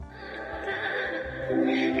When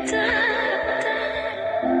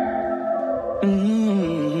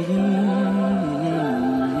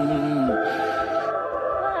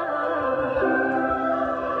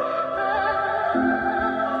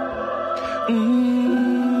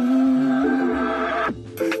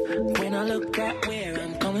I look at where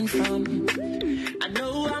I'm coming from, I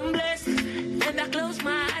know I'm blessed, and I close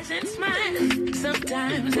my eyes and smile.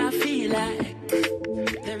 Sometimes I feel like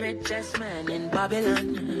the richest man in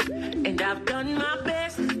Babylon, and I've done my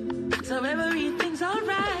best, so everything's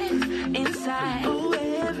alright inside. Oh,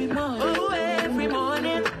 every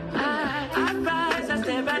morning, I rise, I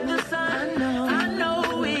stare at the sun. I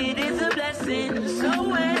know it is a blessing, so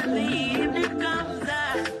when the evening comes,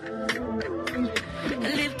 I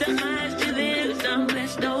lift up my eyes to this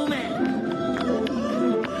unblessed old man,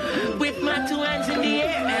 with my two hands in the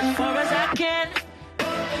air as far as I can.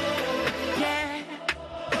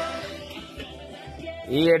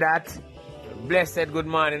 Hear that? Blessed good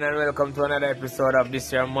morning and welcome to another episode of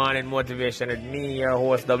this your morning motivation with me, your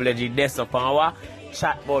host WG Desop, our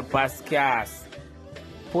chatbot podcast.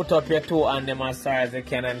 Put up your two on them as far as you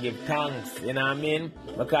can and give thanks, you know what I mean?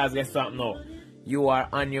 Because guess what now? You are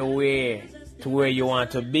on your way to where you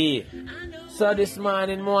want to be. So this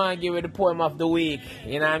morning I want to give you the poem of the week,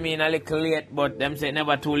 you know what I mean? A little late, but them say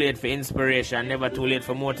never too late for inspiration, never too late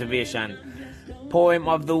for motivation. Poem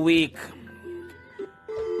of the week.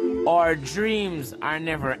 Our dreams are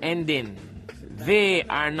never ending. They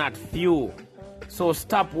are not few. So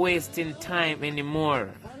stop wasting time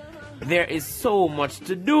anymore. There is so much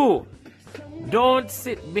to do. Don't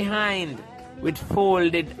sit behind with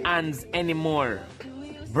folded hands anymore.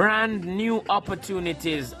 Brand new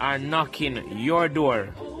opportunities are knocking your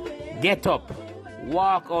door. Get up,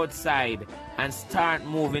 walk outside, and start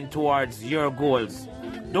moving towards your goals.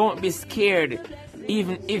 Don't be scared.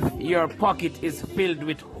 Even if your pocket is filled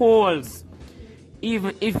with holes,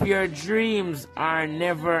 even if your dreams are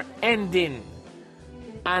never ending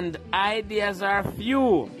and ideas are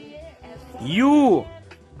few, you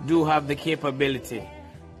do have the capability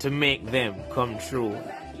to make them come true.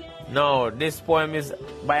 No, this poem is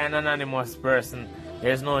by an anonymous person.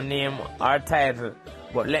 There's no name or title,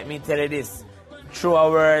 but let me tell you this: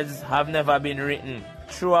 truer words have never been written.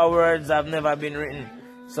 Truer words have never been written.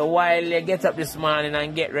 So while you get up this morning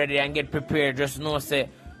and get ready and get prepared, just know, say,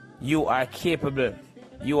 you are capable,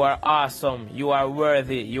 you are awesome, you are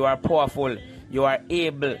worthy, you are powerful, you are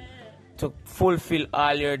able to fulfill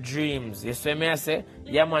all your dreams. You see me I say?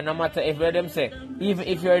 Yeah man, no matter if them say, even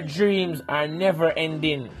if your dreams are never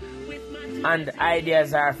ending and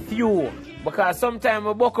ideas are few, because sometimes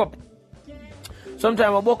we woke up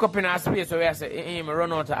in a space where I say, I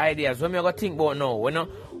run out of ideas. What me I go think about now? You know?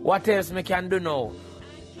 What else me can do now?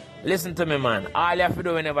 Listen to me, man. All you have to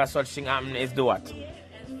do whenever such thing happen is do what?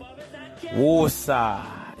 Woosah.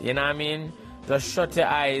 You know what I mean? Just shut your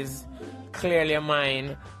eyes, clear your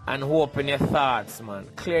mind, and open your thoughts, man.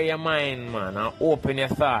 Clear your mind, man, and open your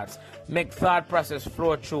thoughts. Make thought process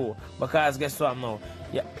flow through. Because guess what now?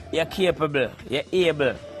 You're capable, you're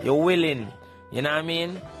able, you're willing. You know what I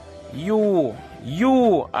mean? You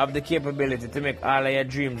have the capability to make all of your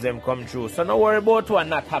dreams them come true. So don't worry about what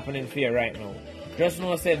not happening for you right now. Just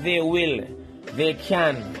know say they will, they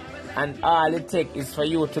can, and all it takes is for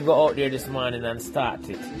you to go out there this morning and start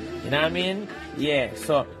it. You know what I mean? Yeah,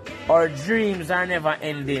 so our dreams are never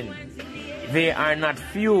ending. They are not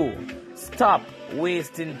few. Stop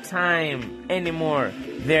wasting time anymore.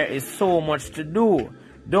 There is so much to do.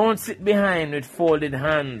 Don't sit behind with folded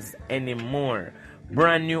hands anymore.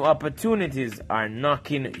 Brand new opportunities are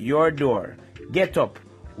knocking your door. Get up,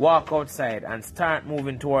 walk outside, and start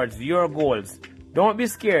moving towards your goals. Don't be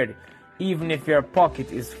scared, even if your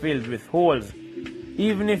pocket is filled with holes,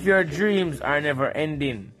 even if your dreams are never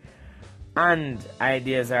ending and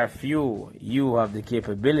ideas are few, you have the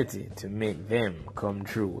capability to make them come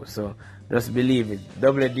true. So just believe it.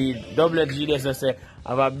 WG just say,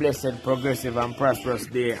 have a blessed, progressive, and prosperous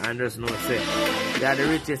day, and just know say, you are the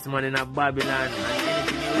richest man in Babylon, and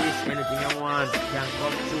anything you wish, anything you want can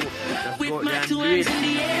come true. Just go there and do it. With my two hands in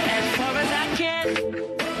the air as far as I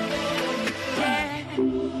can.